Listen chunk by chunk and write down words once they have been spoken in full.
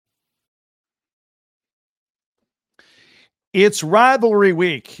It's rivalry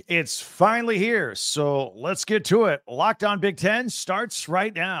week. It's finally here. So let's get to it. Locked On Big Ten starts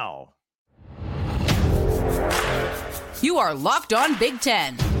right now. You are Locked On Big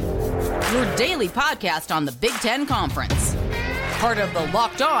Ten, your daily podcast on the Big Ten Conference. Part of the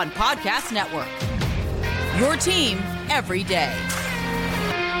Locked On Podcast Network. Your team every day.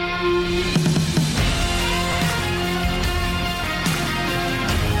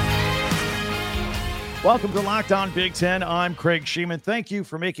 Welcome to Locked On Big Ten. I'm Craig Sheeman. Thank you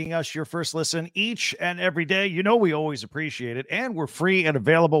for making us your first listen each and every day. You know we always appreciate it, and we're free and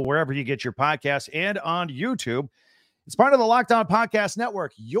available wherever you get your podcasts and on YouTube. It's part of the Locked On Podcast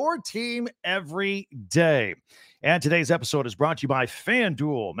Network, your team every day. And today's episode is brought to you by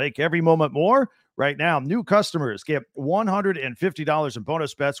FanDuel. Make every moment more. Right now, new customers get $150 in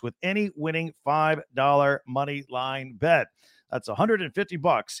bonus bets with any winning $5 money line bet. That's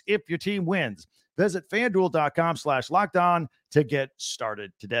 $150 if your team wins. Visit FanDuel.com/LockedOn to get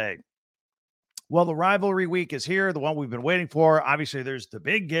started today. Well, the rivalry week is here, the one we've been waiting for. Obviously, there's the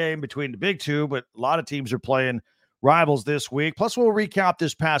big game between the big two, but a lot of teams are playing rivals this week. Plus, we'll recap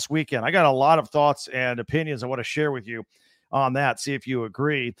this past weekend. I got a lot of thoughts and opinions I want to share with you on that, see if you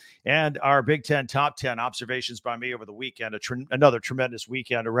agree. And our Big Ten top 10 observations by me over the weekend, another tremendous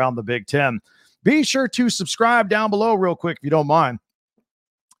weekend around the Big Ten. Be sure to subscribe down below real quick if you don't mind.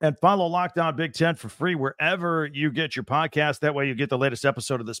 And follow Locked On Big Ten for free wherever you get your podcast. That way you get the latest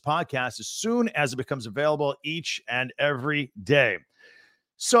episode of this podcast as soon as it becomes available each and every day.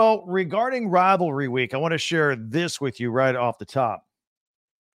 So regarding rivalry week, I want to share this with you right off the top.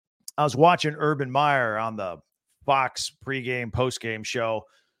 I was watching Urban Meyer on the Fox pregame, postgame show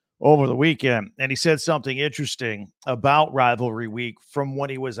over the weekend, and he said something interesting about rivalry week from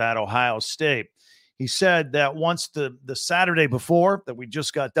when he was at Ohio State. He said that once the Saturday before that we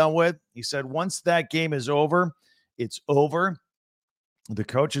just got done with, he said once that game is over, it's over. The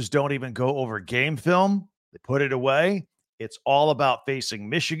coaches don't even go over game film. They put it away. It's all about facing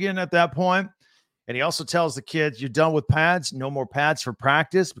Michigan at that point. And he also tells the kids, you're done with pads, no more pads for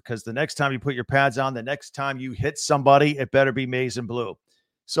practice, because the next time you put your pads on, the next time you hit somebody, it better be maize and blue.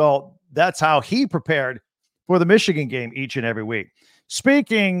 So that's how he prepared for the Michigan game each and every week.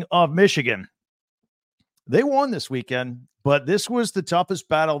 Speaking of Michigan, they won this weekend, but this was the toughest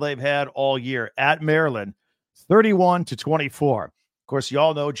battle they've had all year at Maryland, 31-24. Of course, you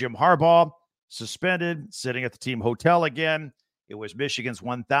all know Jim Harbaugh suspended, sitting at the team hotel again. It was Michigan's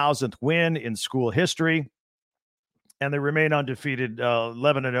 1,000th win in school history, and they remain undefeated,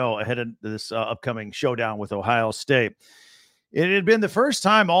 11-0 ahead of this upcoming showdown with Ohio State. It had been the first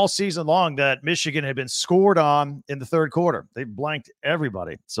time all season long that Michigan had been scored on in the third quarter. They blanked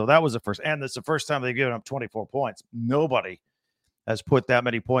everybody. So that was the first. And it's the first time they've given up 24 points. Nobody has put that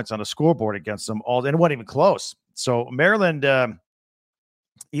many points on a scoreboard against them. And it wasn't even close. So Maryland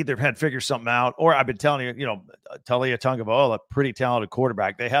either had figured something out, or I've been telling you, Talia Tungavailoa, a pretty talented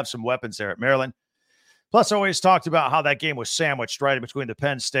quarterback. They have some weapons there at Maryland. Plus, I always talked about how that game was sandwiched right in between the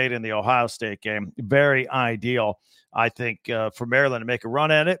Penn State and the Ohio State game. Very ideal, I think, for Maryland to make a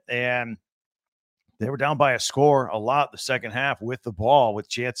run at it. And they were down by a score a lot the second half with the ball, with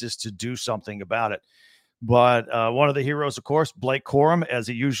chances to do something about it. But one of the heroes, of course, Blake Corum, as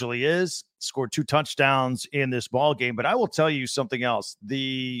he usually is, scored 2 touchdowns in this ball game. But I will tell you something else.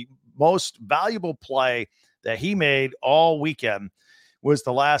 The most valuable play that he made all weekend was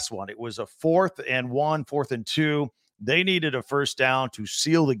the last one. It was a 4th and 2. They needed a first down to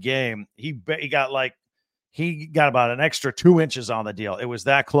seal the game. He got about an extra 2 inches on the deal. It was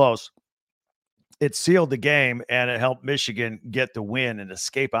that close. It sealed the game, and it helped Michigan get the win and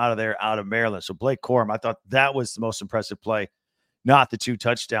escape out of Maryland. So Blake Corum, I thought that was the most impressive play, not the 2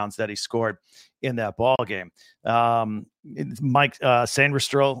 touchdowns that he scored in that ball game. Mike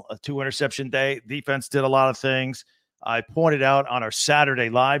Sandristroll, a 2-interception day. Defense did a lot of things. I pointed out on our Saturday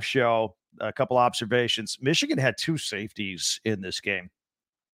live show a couple observations. Michigan had 2 safeties in this game.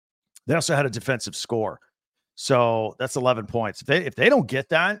 They also had a defensive score. So that's 11 points. If they don't get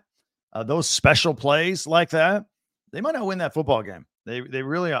that, those special plays like that, they might not win that football game. They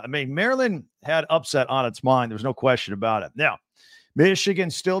really are. I mean, Maryland had upset on its mind. There's no question about it. Now, Michigan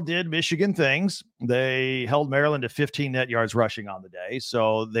still did Michigan things. They held Maryland to 15 net yards rushing on the day,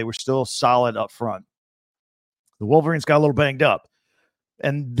 so they were still solid up front. The Wolverines got a little banged up.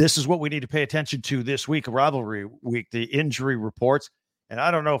 And this is what we need to pay attention to this week, rivalry week, the injury reports. And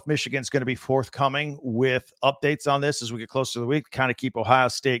I don't know if Michigan's going to be forthcoming with updates on this as we get closer to the week, kind of keep Ohio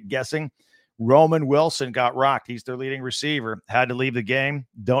State guessing. Roman Wilson got rocked. He's their leading receiver, had to leave the game.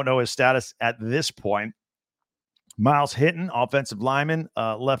 Don't know his status at this point. Miles Hinton, offensive lineman,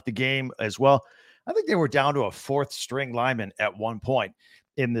 left the game as well. I think they were down to a fourth string lineman at one point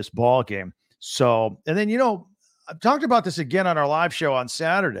in this ball game. So, and then, I've talked about this again on our live show on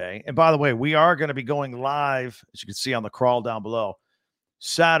Saturday. And by the way, we are going to be going live, as you can see on the crawl down below,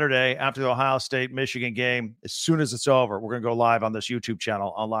 Saturday after the Ohio State-Michigan game. As soon as it's over, we're going to go live on this YouTube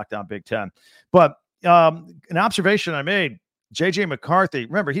channel on Lockdown Big Ten. But an observation I made, J.J. McCarthy,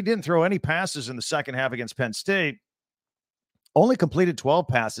 remember, he didn't throw any passes in the second half against Penn State, only completed 12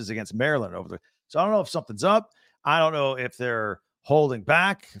 passes against Maryland So I don't know if something's up. I don't know if they're holding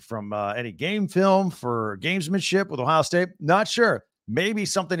back from any game film for gamesmanship with Ohio State. Not sure. Maybe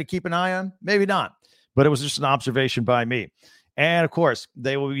something to keep an eye on. Maybe not. But it was just an observation by me. And, of course,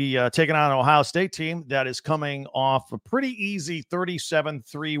 they will be taking on an Ohio State team that is coming off a pretty easy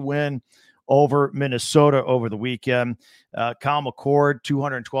 37-3 win over Minnesota over the weekend. Kyle McCord,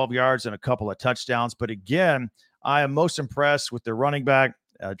 212 yards and a couple of touchdowns. But, again, I am most impressed with their running back,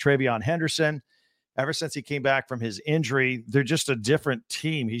 Travion Henderson. Ever since he came back from his injury, they're just a different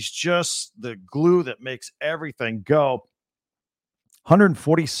team. He's just the glue that makes everything go.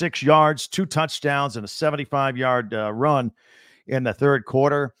 146 yards, 2 touchdowns, and a 75-yard run in the third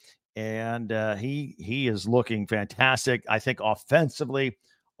quarter. And he is looking fantastic. I think offensively,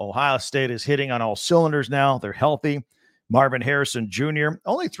 Ohio State is hitting on all cylinders now. They're healthy. Marvin Harrison Jr.,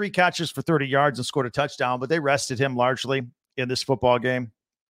 only 3 catches for 30 yards and scored a touchdown, but they rested him largely in this football game.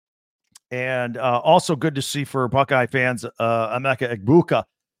 And also good to see for Buckeye fans, Emeka Egbuka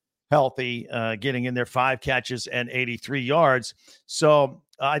healthy, getting in there 5 catches and 83 yards. So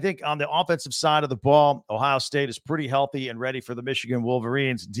I think on the offensive side of the ball, Ohio State is pretty healthy and ready for the Michigan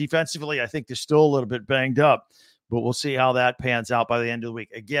Wolverines. Defensively, I think they're still a little bit banged up, but we'll see how that pans out by the end of the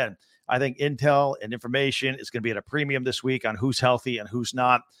week. Again, I think intel and information is going to be at a premium this week on who's healthy and who's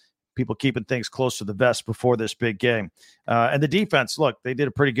not. People keeping things close to the vest before this big game. And the defense, look, they did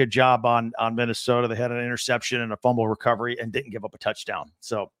a pretty good job on Minnesota. They had an interception and a fumble recovery and didn't give up a touchdown.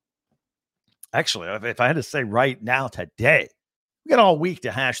 So actually, if I had to say right now today, we got all week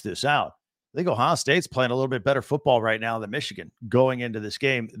to hash this out. I think Ohio State's playing a little bit better football right now than Michigan going into this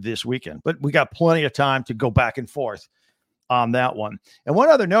game this weekend. But we got plenty of time to go back and forth on that one. And one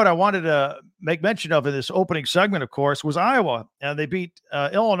other note I wanted to make mention of in this opening segment, of course, was Iowa. And they beat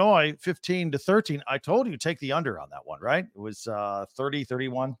Illinois 15-13. I told you take the under on that one, right? It was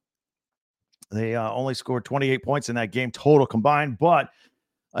 30-31. They only scored 28 points in that game total combined. But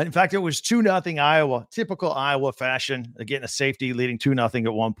in fact, it was 2-0 Iowa, typical Iowa fashion. Again, a safety leading 2-0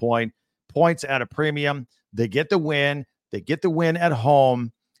 at one point. Points at a premium. They get the win. They get the win at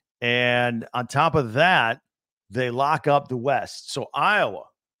home. And on top of that, they lock up the West. So Iowa,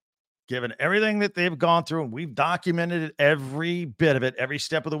 given everything that they've gone through, and we've documented it, every bit of it, every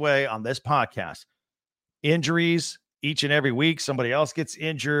step of the way on this podcast, injuries each and every week, somebody else gets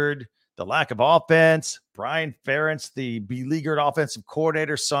injured, the lack of offense, Brian Ferentz, the beleaguered offensive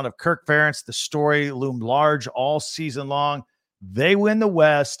coordinator, son of Kirk Ferentz, the story loomed large all season long. They win the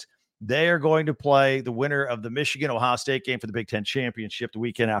West. They are going to play the winner of the Michigan-Ohio State game for the Big Ten championship the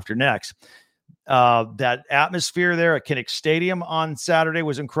weekend after next. That atmosphere there at Kinnick Stadium on Saturday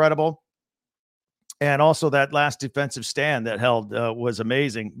was incredible. And also that last defensive stand that held was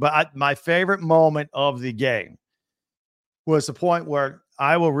amazing. But my favorite moment of the game was the point where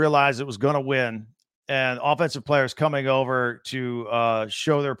Iowa realized it was going to win, and offensive players coming over to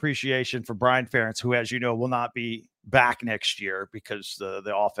show their appreciation for Brian Ferentz, who, as you know, will not be back next year because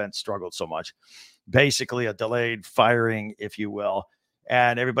the offense struggled so much. Basically a delayed firing, if you will.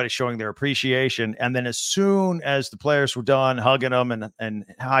 And everybody showing their appreciation. And then as soon as the players were done hugging him and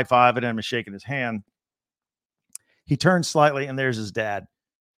high-fiving him and shaking his hand, he turned slightly, and there's his dad,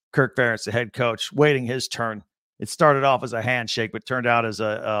 Kirk Ferentz, the head coach, waiting his turn. It started off as a handshake, but turned out as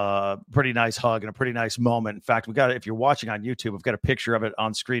a pretty nice hug and a pretty nice moment. In fact, if you're watching on YouTube, I've got a picture of it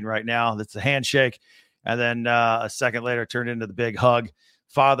on screen right now. That's the handshake. And then a second later, turned into the big hug.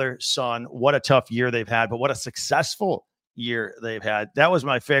 Father, son, what a tough year they've had, but what a successful year they've had. That was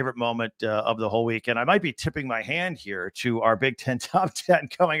my favorite moment of the whole week. And I might be tipping my hand here to our Big Ten Top 10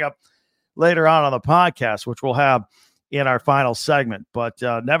 coming up later on the podcast, which we'll have in our final segment. But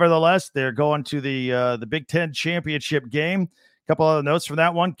nevertheless, they're going to the Big Ten championship game. A couple other notes from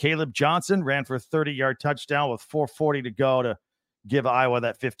that one. Caleb Johnson ran for a 30-yard touchdown with 4:40 to go to give Iowa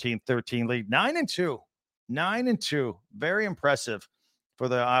that 15-13 lead. 9-2. 9-2. Very impressive for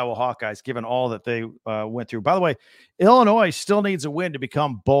the Iowa Hawkeyes, given all that they went through. By the way, Illinois still needs a win to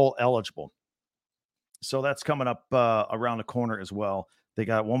become bowl eligible. So that's coming up around the corner as well. They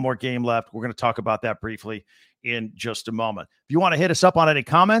got one more game left. We're going to talk about that briefly in just a moment. If you want to hit us up on any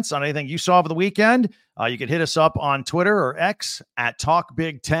comments on anything you saw over the weekend, you can hit us up on Twitter or X at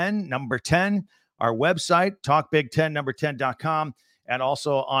TalkBig10, number 10. our website, talkbig10number10.com, and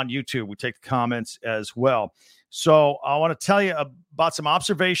also on YouTube. We take the comments as well. So I want to tell you about some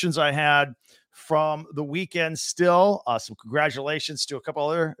observations I had from the weekend still. Some congratulations to a couple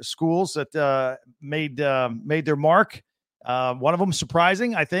other schools that made their mark. One of them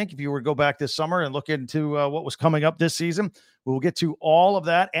surprising, I think, if you were to go back this summer and look into what was coming up this season. We'll get to all of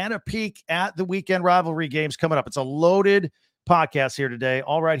that and a peek at the weekend rivalry games coming up. It's a loaded podcast here today,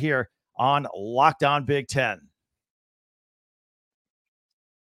 all right here on Locked On Big Ten.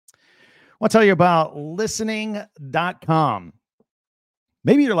 I want to tell you about listening.com.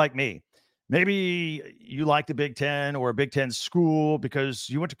 Maybe you're like me. Maybe you like the Big Ten or a Big Ten school because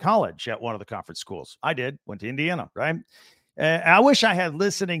you went to college at one of the conference schools. I did, went to Indiana, right? I wish I had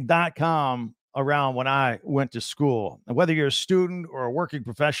listening.com around when I went to school. And whether you're a student or a working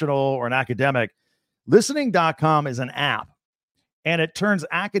professional or an academic, listening.com is an app, and it turns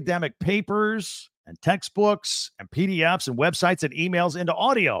academic papers and textbooks and PDFs and websites and emails into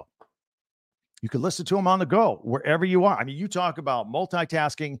audio. You can listen to them on the go wherever you are. I mean, you talk about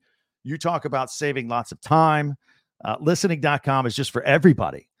multitasking. You talk about saving lots of time. Listening.com is just for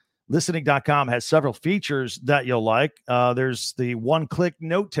everybody. Listening.com has several features that you'll like. There's the one-click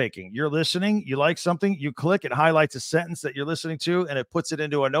note-taking. You're listening, you like something, you click, it highlights a sentence that you're listening to, and it puts it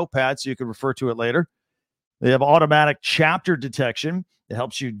into a notepad so you can refer to it later. They have automatic chapter detection. It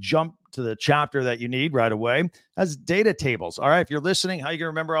helps you jump to the chapter that you need right away. It has data tables. All right, if you're listening, how are you going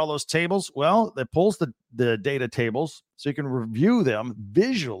to remember all those tables? Well, it pulls the data tables so you can review them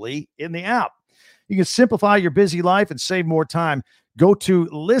visually in the app. You can simplify your busy life and save more time. Go to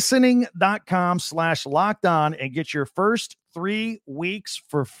listening.com/lockedon and get your first 3 weeks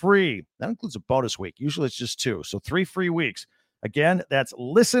for free. That includes a bonus week. Usually it's just 2. So 3 free weeks. Again, that's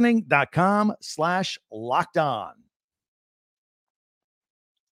listening.com/lockedon.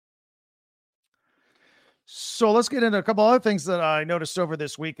 So let's get into a couple other things that I noticed over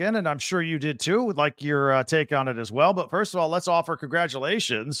this weekend, and I'm sure you did too. Would like your take on it as well. But first of all, let's offer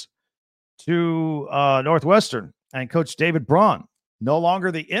congratulations to Northwestern and Coach David Braun. No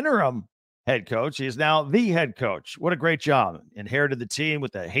longer the interim head coach. He is now the head coach. What a great job. Inherited the team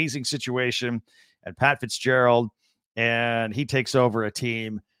with the hazing situation and Pat Fitzgerald, and he takes over a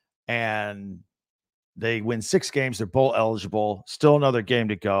team, and they win 6 games. They're bowl eligible. Still another game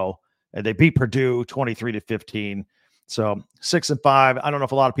to go. And they beat Purdue 23-15. So 6-5. I don't know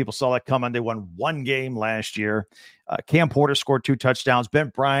if a lot of people saw that coming. They won 1 game last year. Cam Porter scored 2 touchdowns. Ben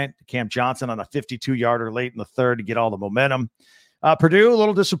Bryant, Cam Johnson on a 52-yarder late in the third to get all the momentum. Purdue, a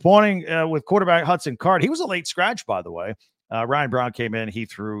little disappointing with quarterback Hudson Card. He was a late scratch, by the way. Ryan Brown came in. He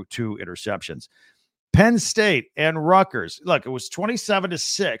threw 2 interceptions. Penn State and Rutgers. Look, it was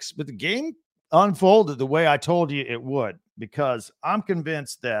 27-6, but the game unfolded the way I told you it would, because I'm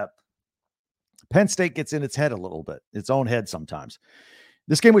convinced that Penn State gets in its head a little bit, its own head sometimes.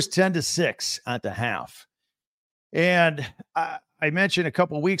 This game was 10-6 at the half. And I mentioned a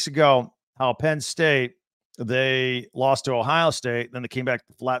couple of weeks ago how Penn State, they lost to Ohio State. Then they came back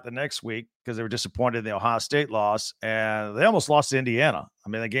flat the next week because they were disappointed in the Ohio State loss. And they almost lost to Indiana. I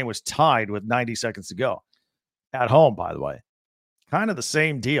mean, the game was tied with 90 seconds to go. At home, by the way. Kind of the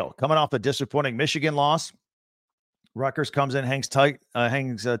same deal. Coming off the disappointing Michigan loss, Rutgers comes in, hangs tough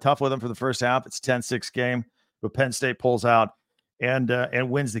with them for the first half. It's a 10-6 game, but Penn State pulls out and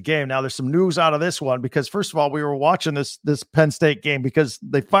wins the game. Now, there's some news out of this one because, first of all, we were watching this Penn State game because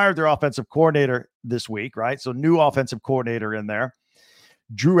they fired their offensive coordinator this week, right? So new offensive coordinator in there.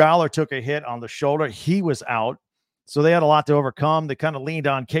 Drew Aller took a hit on the shoulder. He was out. So they had a lot to overcome. They kind of leaned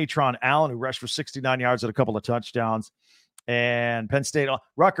on Katron Allen, who rushed for 69 yards and a couple of touchdowns. And Penn State,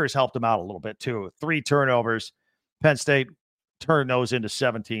 Rutgers helped them out a little bit too. 3 turnovers. Penn State turned those into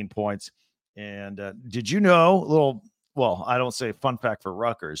 17 points. And did you know, I don't say fun fact for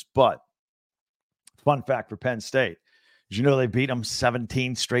Rutgers, but fun fact for Penn State. Did you know they beat them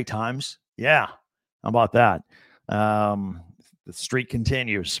 17 straight times? Yeah. How about that? The streak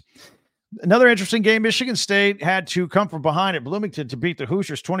continues. Another interesting game, Michigan State had to come from behind at Bloomington to beat the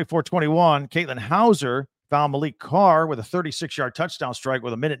Hoosiers 24-21. Caitlin Hauser found Malik Carr with a 36-yard touchdown strike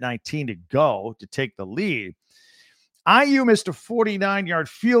with 1:19 to go to take the lead. IU missed a 49-yard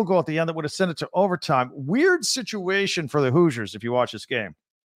field goal at the end that would have sent it to overtime. Weird situation for the Hoosiers if you watch this game.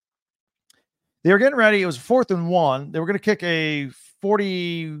 They were getting ready. It was 4th and 1. They were going to kick a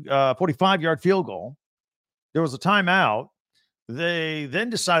 45-yard field goal. There was a timeout. They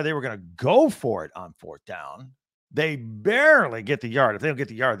then decided they were going to go for it on 4th down. They barely get the yard. If they don't get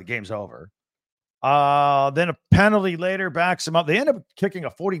the yard, the game's over. Then a penalty later backs them up. They end up kicking a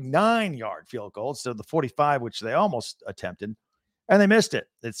 49-yard field goal instead of the 45, which they almost attempted, and they missed it.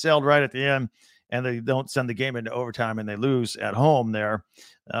 It sailed right at the end, and they don't send the game into overtime and they lose at home there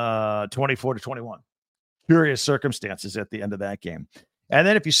 24-21. Curious circumstances at the end of that game. And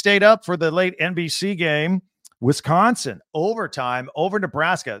then if you stayed up for the late NBC game, Wisconsin overtime over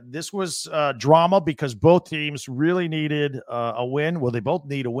Nebraska. This was drama because both teams really needed a win. Well, they both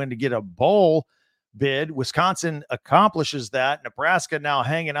need a win to get a bowl bid. Wisconsin accomplishes that. Nebraska now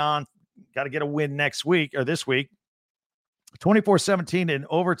hanging on. Got to get a win this week. 24-17 in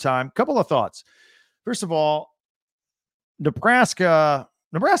overtime. Couple of thoughts. First of all, Nebraska's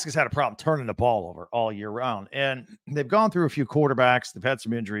had a problem turning the ball over all year round, and they've gone through a few quarterbacks. They've had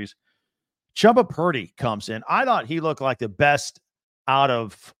some injuries. Chubba Purdy comes in. I thought he looked like the best out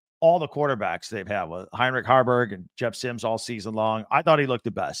of all the quarterbacks they've had with Heinrich Haarberg and Jeff Sims all season long. I thought he looked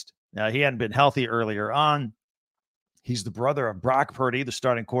the best. He hadn't been healthy earlier on. He's the brother of Brock Purdy, the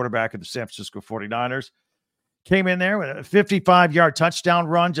starting quarterback of the San Francisco 49ers. Came in there with a 55-yard touchdown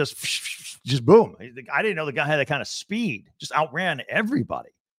run, just boom. I didn't know the guy had that kind of speed, just outran everybody.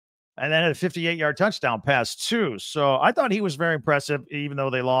 And then had a 58-yard touchdown pass, too. So I thought he was very impressive, even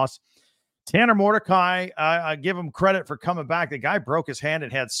though they lost. Tanner Mordecai, I give him credit for coming back. The guy broke his hand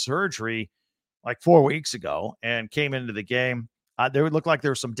and had surgery like 4 weeks ago and came into the game. There would look like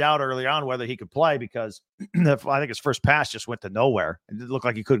there was some doubt early on whether he could play because I think his first pass just went to nowhere. It looked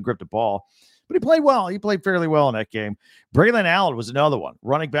like he couldn't grip the ball. But he played well. He played fairly well in that game. Braylon Allen was another one.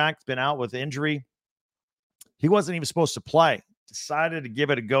 Running back, been out with injury. He wasn't even supposed to play. Decided to give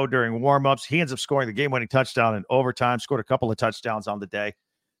it a go during warmups. He ends up scoring the game-winning touchdown in overtime. Scored a couple of touchdowns on the day.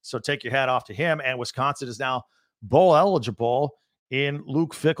 So take your hat off to him. And Wisconsin is now bowl eligible in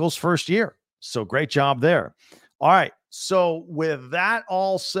Luke Fickell's first year. So great job there. All right. So with that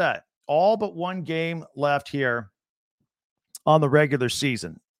all set, all but one game left here on the regular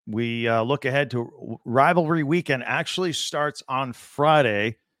season. We look ahead to rivalry weekend. Actually starts on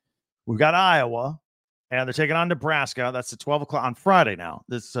Friday. We've got Iowa, and they're taking on Nebraska. That's at 12 o'clock on Friday now.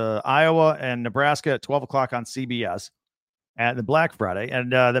 This Iowa and Nebraska at 12 o'clock on CBS at the Black Friday.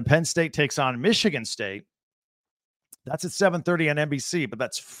 And then Penn State takes on Michigan State. That's at 7:30 on NBC, but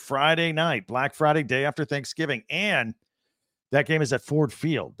that's Friday night, Black Friday, day after Thanksgiving. And that game is at Ford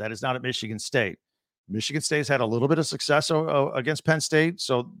Field. That is not at Michigan State. Michigan State's had a little bit of success against Penn State,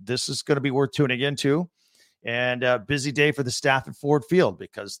 so this is going to be worth tuning into. And busy day for the staff at Ford Field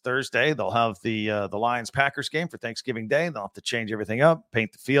because Thursday they'll have the Lions-Packers game for Thanksgiving Day. They'll have to change everything up,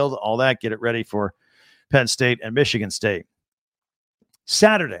 paint the field, all that, get it ready for Penn State and Michigan State.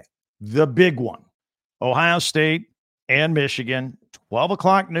 Saturday, the big one, Ohio State and Michigan, 12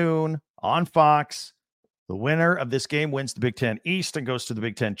 o'clock noon on Fox. The winner of this game wins the Big Ten East and goes to the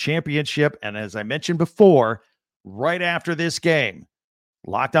Big Ten Championship. And as I mentioned before, right after this game,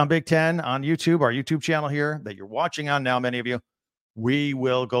 Locked On Big Ten on YouTube, our YouTube channel here that you're watching on now, many of you, we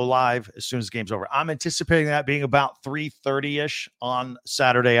will go live as soon as the game's over. I'm anticipating that being about 3:30-ish on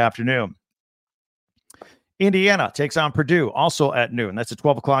Saturday afternoon. Indiana takes on Purdue, also at noon. That's at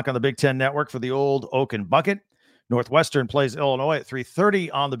 12 o'clock on the Big Ten Network for the old Oaken Bucket. Northwestern plays Illinois at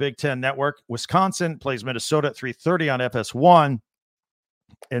 3:30 on the Big Ten Network. Wisconsin plays Minnesota at 3:30 on FS1.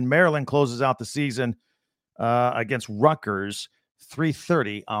 And Maryland closes out the season against Rutgers,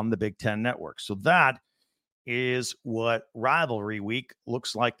 3:30 on the Big Ten Network. So that is what rivalry week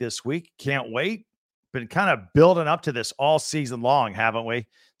looks like this week. Can't wait. Been kind of building up to this all season long, haven't we?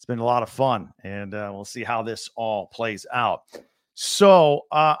 It's been a lot of fun, and we'll see how this all plays out. So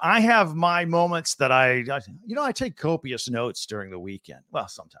I have my moments that I take copious notes during the weekend. Well,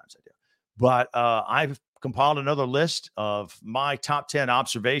 sometimes I do, but I've compiled another list of my top 10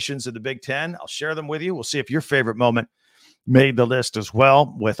 observations of the Big Ten. I'll share them with you. We'll see if your favorite moment made the list as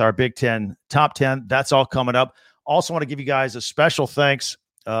well with our Big Ten top 10. That's all coming up. Also want to give you guys a special thanks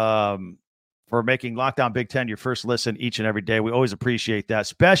for making Locked On Big Ten your first listen each and every day. We always appreciate that,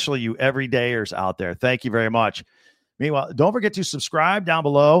 especially you everydayers out there. Thank you very much. Meanwhile, don't forget to subscribe down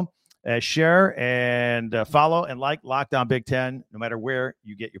below, share, and follow and like Locked On Big Ten, no matter where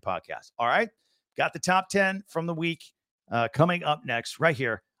you get your podcast. All right? Got the top 10 from the week coming up next right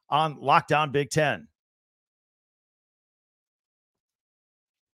here on Locked On Big Ten.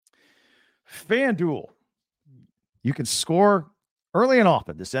 FanDuel. You can score early and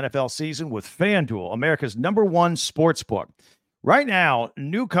often this NFL season with FanDuel, America's #1 sports book. Right now,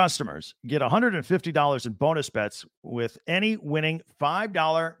 new customers get $150 in bonus bets with any winning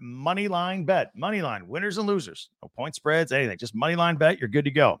 $5 money line bet. Money line, winners and losers. No point spreads, anything. Just money line bet, you're good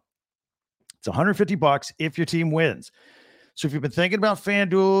to go. It's $150 if your team wins. So if you've been thinking about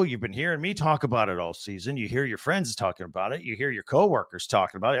FanDuel, you've been hearing me talk about it all season. You hear your friends talking about it. You hear your coworkers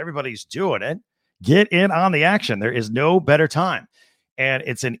talking about it. Everybody's doing it. Get in on the action. There is no better time. And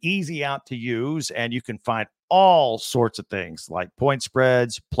it's an easy app to use, and you can find all sorts of things like point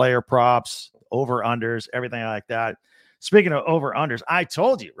spreads, player props, over-unders, everything like that. Speaking of over-unders, I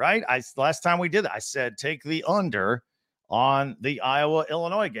told you, right? Last time we did that, I said take the under on the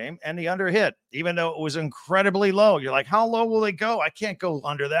Iowa-Illinois game, and the under hit, even though it was incredibly low. You're like, how low will they go? I can't go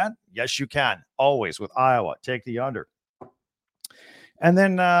under that. Yes, you can. Always with Iowa. Take the under. And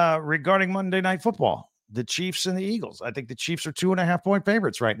then regarding Monday Night Football, the Chiefs and the Eagles. I think the Chiefs are 2.5-point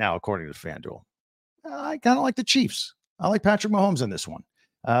favorites right now, according to FanDuel. I kind of like the Chiefs. I like Patrick Mahomes in this one.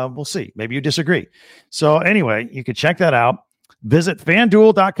 We'll see. Maybe you disagree. So anyway, you can check that out. Visit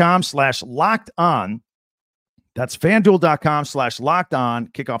FanDuel.com/locked-on. That's FanDuel.com/locked-on.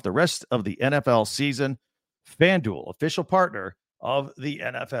 Kick off the rest of the NFL season. FanDuel, official partner of the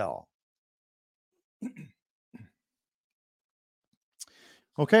NFL.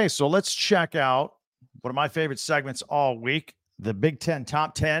 Okay, so let's check out one of my favorite segments all week, the Big Ten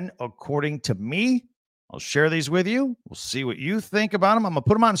Top 10, according to me. I'll share these with you. We'll see what you think about them. I'm going to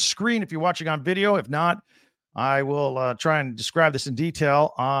put them on screen if you're watching on video. If not, I will try and describe this in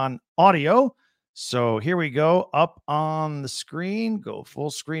detail on audio. So here we go, up on the screen. Go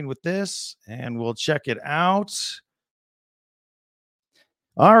full screen with this, and we'll check it out.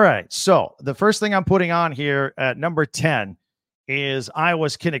 All right, so the first thing I'm putting on here at number 10 is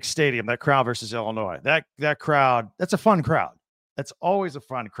Iowa's Kinnick Stadium, that crowd versus Illinois. That crowd, that's a fun crowd. That's always a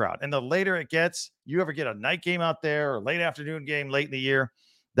fun crowd. And the later it gets, you ever get a night game out there or late afternoon game late in the year,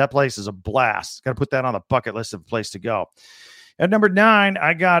 that place is a blast. Got to put that on the bucket list of a place to go. At number 9,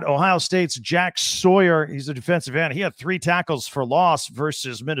 I got Ohio State's Jack Sawyer. He's a defensive end. He had 3 tackles for loss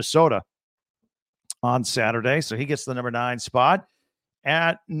versus Minnesota on Saturday, so he gets the number 9 spot.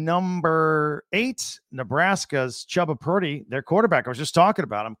 At number 8, Nebraska's Chubba Purdy, their quarterback. I was just talking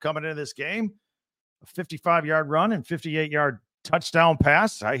about him coming into this game. A 55-yard run and 58-yard touchdown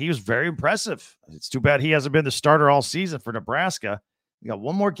pass. He was very impressive. It's too bad he hasn't been the starter all season for Nebraska. We got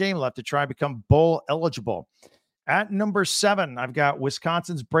one more game left to try and become bowl eligible. At number 7, I've got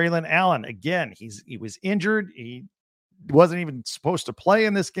Wisconsin's Braylon Allen. Again, he was injured. He wasn't even supposed to play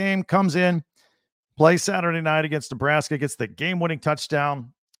in this game. Comes in, plays Saturday night against Nebraska, gets the game-winning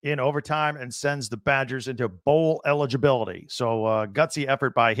touchdown in overtime, and sends the Badgers into bowl eligibility. So gutsy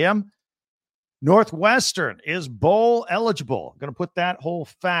effort by him. Northwestern is bowl eligible. Going to put that whole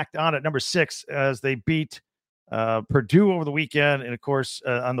fact on at number 6 as they beat Purdue over the weekend. And, of course,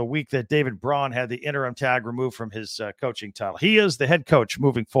 on the week that David Braun had the interim tag removed from his coaching title. He is the head coach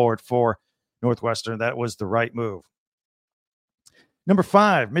moving forward for Northwestern. That was the right move. Number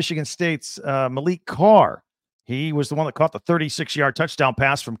 5, Michigan State's Malik Carr. He was the one that caught the 36-yard touchdown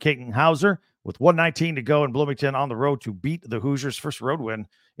pass from Katon Hauser with 1:19 to go in Bloomington on the road to beat the Hoosiers' first road win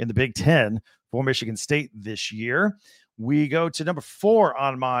in the Big Ten for Michigan State this year. We go to number 4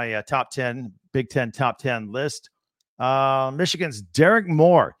 on my top 10, Big Ten top 10 list. Michigan's Derek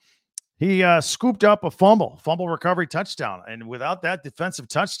Moore. He scooped up a fumble recovery touchdown. And without that defensive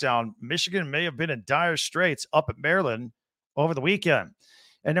touchdown, Michigan may have been in dire straits up at Maryland over the weekend.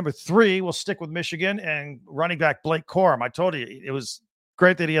 And number 3, we'll stick with Michigan and running back Blake Corum. I told you it was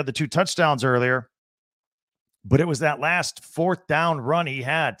great that he had the 2 touchdowns earlier, but it was that last 4th down run he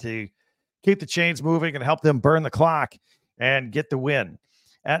had to keep the chains moving and help them burn the clock and get the win.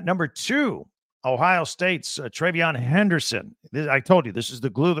 At number 2, Ohio State's Travion Henderson. I told you, this is the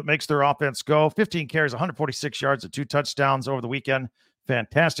glue that makes their offense go. 15 carries, 146 yards, and 2 touchdowns over the weekend.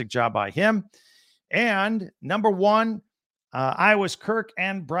 Fantastic job by him. And number 1, Iowa's Kirk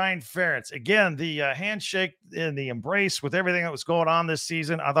and Brian Ferentz. Again, the handshake and the embrace with everything that was going on this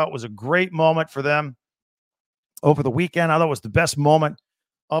season, I thought was a great moment for them over the weekend. I thought it was the best moment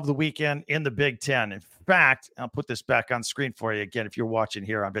of the weekend in the Big Ten. In fact, I'll put this back on screen for you again if you're watching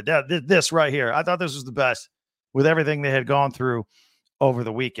here. This right here, I thought this was the best with everything they had gone through over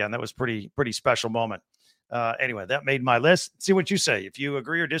the weekend. That was pretty special moment. Anyway, that made my list. See what you say. If you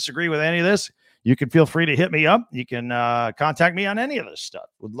agree or disagree with any of this, you can feel free to hit me up. You can contact me on any of this stuff.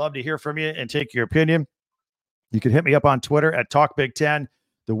 Would love to hear from you and take your opinion. You can hit me up on Twitter at TalkBig10,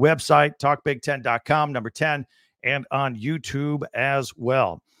 the website, talkbig10.com, number 10, and on YouTube as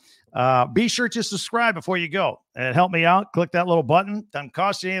well. Be sure to subscribe before you go and help me out. Click that little button. Doesn't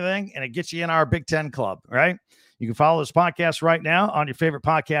cost you anything, and it gets you in our Big Ten club, right? You can follow this podcast right now on your favorite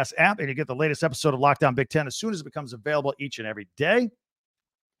podcast app, and you get the latest episode of Locked On Big Ten as soon as it becomes available each and every day.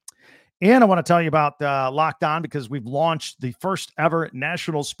 And I want to tell you about Locked On because we've launched the first ever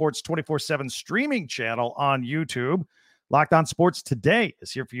national sports 24/7 streaming channel on YouTube. Locked On Sports Today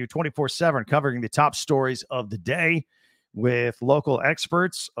is here for you 24/7, covering the top stories of the day with local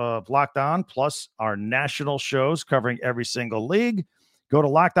experts of Locked On, plus our national shows covering every single league. Go to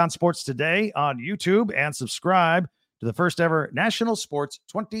Locked On Sports today on YouTube and subscribe to the first ever national sports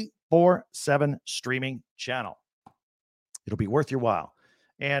 24/7 streaming channel. It'll be worth your while.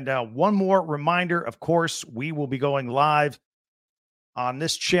 And one more reminder, of course, we will be going live on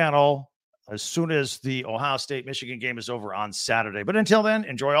this channel as soon as the Ohio State-Michigan game is over on Saturday. But until then,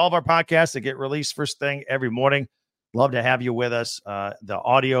 enjoy all of our podcasts that get released first thing every morning. Love to have you with us. The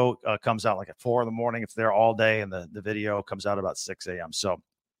audio comes out like at 4 a.m. if they're all day, and the video comes out about 6 a.m. So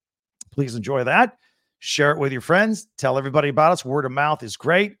please enjoy that. Share it with your friends. Tell everybody about us. Word of mouth is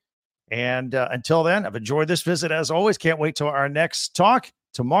great. And until then, I've enjoyed this visit as always. Can't wait till our next talk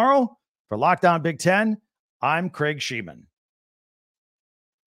tomorrow. For Locked On Big Ten, I'm Craig Sheeman.